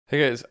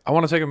Hey guys, I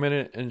want to take a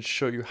minute and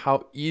show you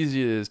how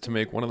easy it is to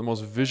make one of the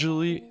most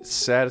visually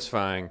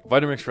satisfying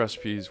Vitamix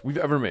recipes we've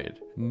ever made.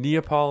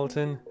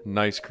 Neapolitan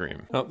ice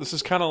cream. Now this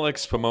is kind of like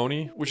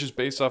spumone, which is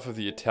based off of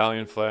the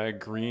Italian flag,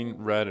 green,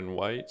 red, and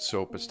white.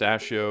 So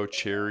pistachio,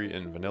 cherry,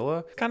 and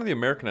vanilla. Kind of the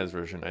Americanized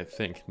version, I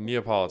think.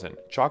 Neapolitan.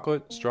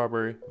 Chocolate,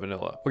 strawberry,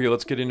 vanilla. Okay,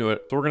 let's get into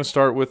it. So we're going to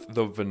start with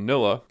the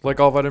vanilla.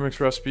 Like all Vitamix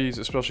recipes,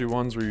 especially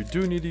ones where you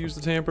do need to use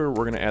the tamper,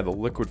 we're going to add the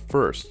liquid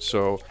first.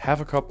 So half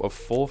a cup of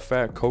full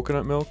fat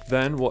coconut milk.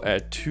 Then we'll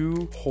add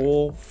 2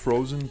 whole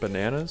frozen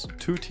bananas,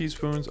 2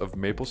 teaspoons of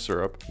maple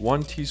syrup,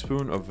 1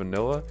 teaspoon of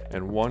vanilla,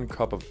 and 1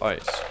 cup of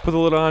ice. Put the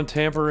lid on,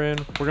 tamper in.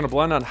 We're gonna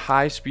blend on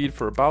high speed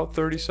for about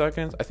 30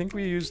 seconds. I think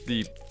we used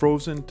the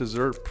frozen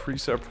dessert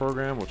preset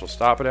program, which will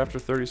stop it after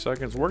 30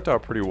 seconds. Worked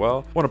out pretty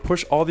well. Want to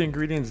push all the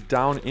ingredients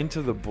down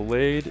into the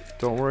blade.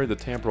 Don't worry, the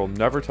tamper will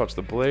never touch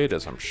the blade,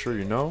 as I'm sure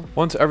you know.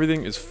 Once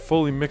everything is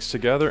fully mixed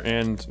together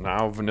and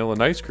now vanilla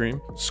and ice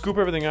cream, scoop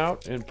everything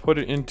out and put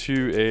it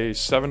into a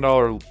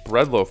 $7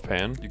 bread loaf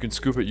pan. You can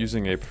scoop it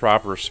using a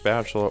proper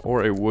spatula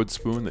or a wood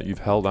spoon that you've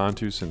held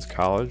onto since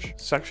college.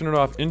 Section it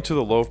off into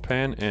the loaf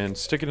pan and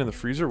stick it in the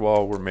freezer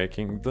while we're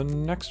making the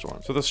next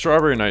one. So the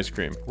strawberry and ice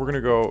cream, we're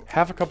gonna go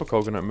half a cup of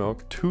coconut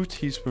milk, 2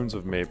 teaspoons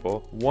of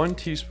maple, 1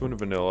 teaspoon of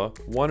vanilla,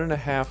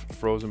 1.5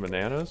 frozen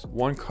bananas,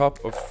 1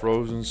 cup of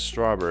frozen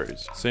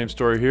strawberries. Same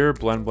story here,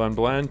 blend, blend,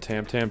 blend,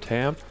 tamp,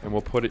 and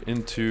we'll put it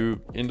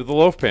into the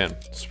loaf pan.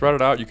 Spread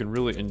it out, you can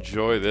really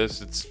enjoy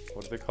this. It's,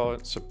 what do they call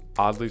it?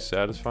 Oddly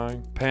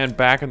satisfying. Pan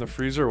back in the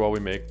freezer while we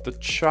make the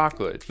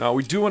chocolate. Now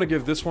we do want to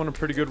give this one a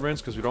pretty good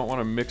rinse because we don't want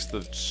to mix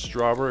the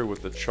strawberry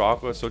with the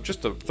chocolate. So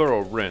just a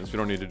thorough rinse. We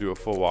don't need to do a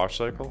full wash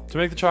cycle. To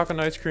make the chocolate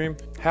and ice cream,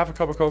 half a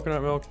cup of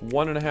coconut milk,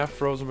 1.5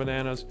 frozen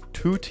bananas,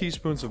 2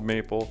 teaspoons of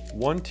maple,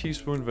 1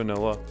 teaspoon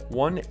vanilla,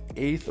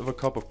 1/8 of a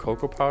cup of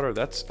cocoa powder.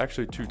 That's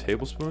actually 2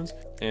 tablespoons,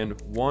 and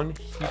 1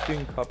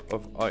 heaping cup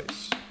of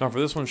ice. Now for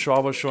this one,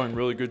 Shalva is showing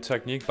really good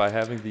technique by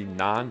having the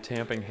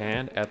non-tamping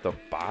hand at the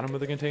bottom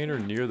of the container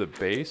near the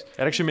base.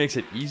 It actually makes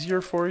it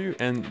easier for you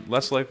and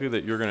less likely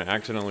that you're going to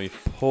accidentally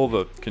pull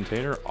the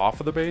container off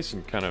of the base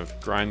and kind of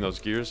grind those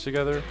gears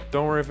together.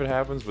 Don't worry if it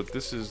happens, but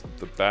this is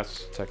the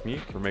best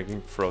technique for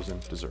making frozen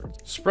desserts.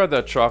 Spread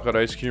that chocolate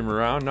ice cream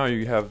around. Now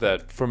you have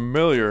that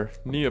familiar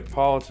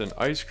Neapolitan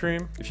ice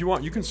cream. If you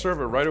want, you can serve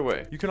it right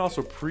away. You can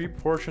also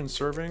pre-portion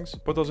servings,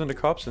 put those into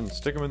cups and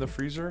stick them in the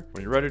freezer.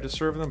 When you're ready to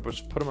serve them,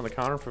 just put them on the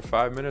counter for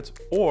 5 minutes,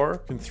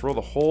 or you can throw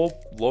the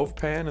whole loaf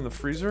pan in the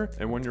freezer,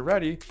 and when you're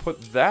ready,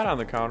 put that on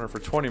the counter for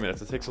 20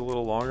 minutes. It takes a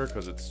little longer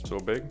because it's so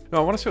big. Now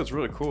I want to say what's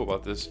really cool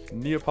about this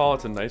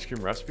Neapolitan ice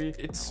cream recipe.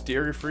 It's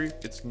dairy free,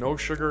 it's no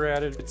sugar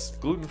added, it's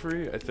gluten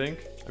free, I think.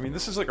 I mean,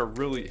 this is like a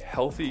really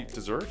healthy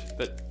dessert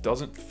that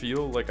doesn't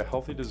feel like a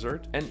healthy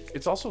dessert, and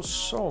it's also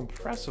so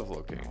impressive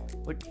looking.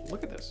 Like,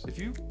 look at this. If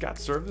you got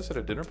served this at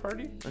a dinner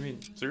party, I mean,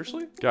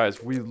 seriously?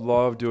 Guys, we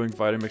love doing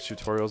Vitamix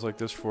tutorials like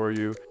this for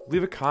you.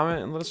 Leave a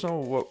comment and let us know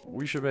what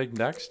we should make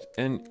next.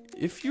 And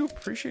if you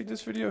appreciate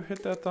this video,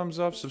 hit that thumbs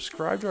up,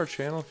 subscribe to our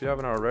channel if you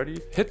haven't already,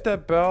 hit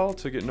that bell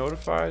to get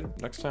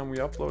notified next time we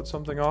upload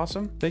something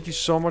awesome. Thank you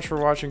so much for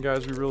watching,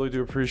 guys. We really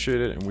do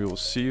appreciate it, and we will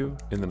see you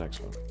in the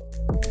next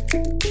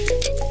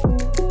one.